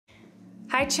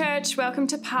Hi church, welcome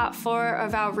to part 4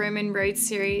 of our Roman Road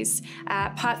series.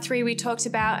 Part 3 we talked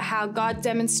about how God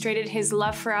demonstrated his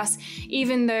love for us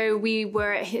even though we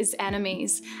were his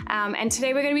enemies. And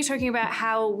today we're going to be talking about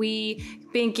how we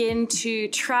begin to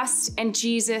trust in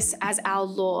Jesus as our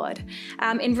Lord.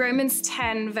 In Romans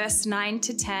 10 verse 9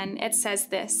 to 10 it says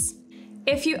this: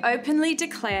 "If you openly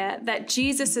declare that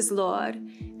Jesus is Lord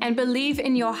and believe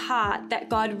in your heart that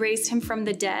God raised him from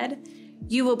the dead,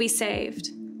 you will be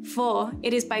saved. For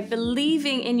it is by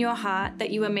believing in your heart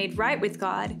that you are made right with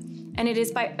God, and it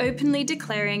is by openly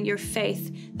declaring your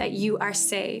faith that you are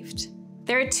saved."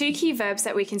 There are 2 key verbs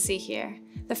that we can see here.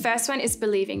 The first one is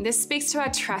believing. This speaks to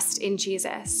our trust in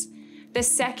Jesus. The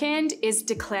second is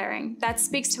declaring. That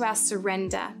speaks to our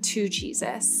surrender to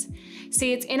Jesus.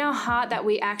 See, it's in our heart that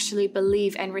we actually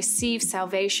believe and receive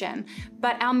salvation,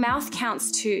 but our mouth counts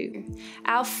too.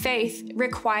 Our faith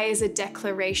requires a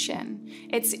declaration.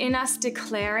 It's in us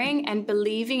declaring and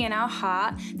believing in our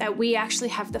heart that we actually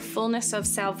have the fullness of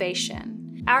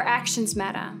salvation. Our actions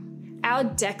matter. Our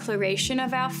declaration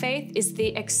of our faith is the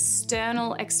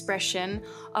external expression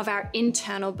of our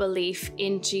internal belief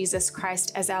in Jesus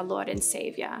Christ as our Lord and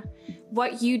Savior.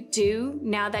 What you do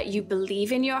now that you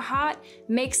believe in your heart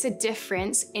makes a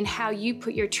difference in how you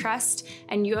put your trust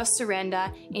and your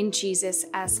surrender in Jesus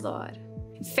as Lord.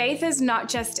 Faith is not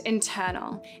just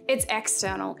internal, it's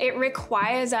external. It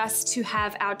requires us to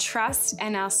have our trust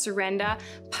and our surrender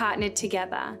partnered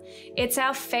together. It's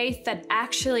our faith that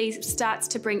actually starts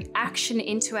to bring action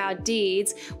into our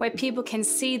deeds, where people can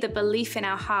see the belief in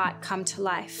our heart come to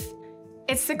life.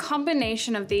 It's the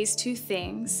combination of these 2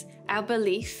 things, our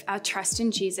belief, our trust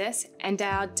in Jesus, and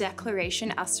our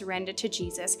declaration, our surrender to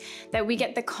Jesus, that we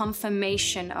get the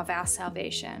confirmation of our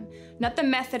salvation. Not the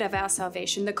method of our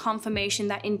salvation, the confirmation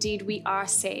that indeed we are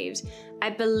saved. I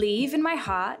believe in my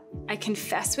heart, I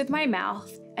confess with my mouth,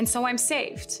 and so I'm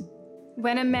saved.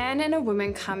 When a man and a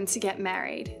woman come to get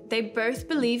married, they both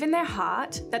believe in their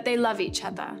heart that they love each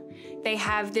other. They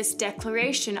have this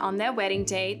declaration on their wedding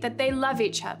day that they love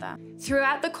each other.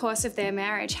 Throughout the course of their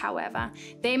marriage, however,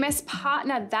 they must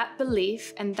partner that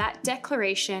belief and that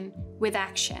declaration with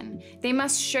action. They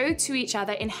must show to each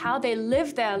other in how they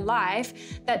live their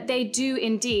life that they do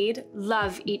indeed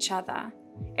love each other.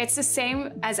 It's the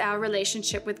same as our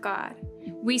relationship with God.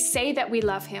 We say that we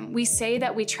love him. We say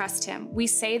that we trust him. We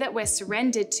say that we're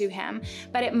surrendered to him,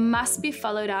 but it must be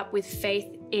followed up with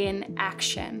faith in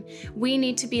action. We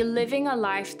need to be living a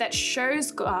life that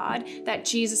shows God that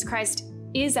Jesus Christ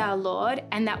is our Lord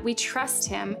and that we trust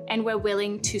him and we're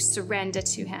willing to surrender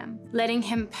to him, letting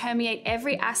him permeate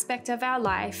every aspect of our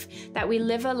life, that we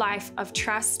live a life of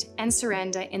trust and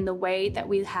surrender in the way that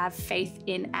we have faith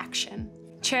in action.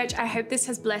 Church, I hope this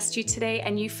has blessed you today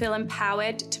and you feel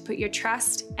empowered to put your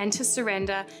trust and to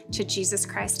surrender to Jesus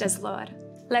Christ as Lord.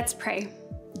 Let's pray.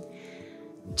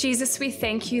 Jesus, we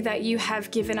thank you that you have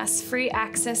given us free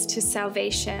access to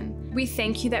salvation. We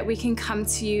thank you that we can come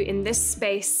to you in this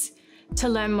space to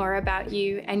learn more about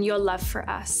you and your love for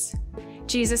us.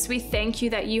 Jesus, we thank you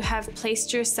that you have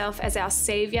placed yourself as our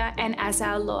Savior and as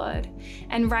our Lord.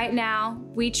 And right now,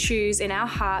 we choose in our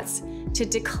hearts to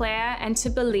declare and to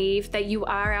believe that you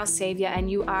are our Savior and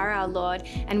you are our Lord,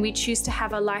 and we choose to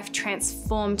have a life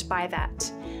transformed by that.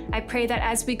 I pray that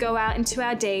as we go out into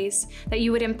our days, that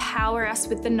you would empower us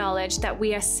with the knowledge that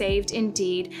we are saved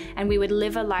indeed, and we would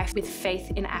live a life with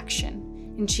faith in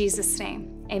action. In Jesus'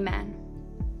 name, amen.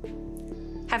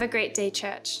 Have a great day,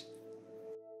 church.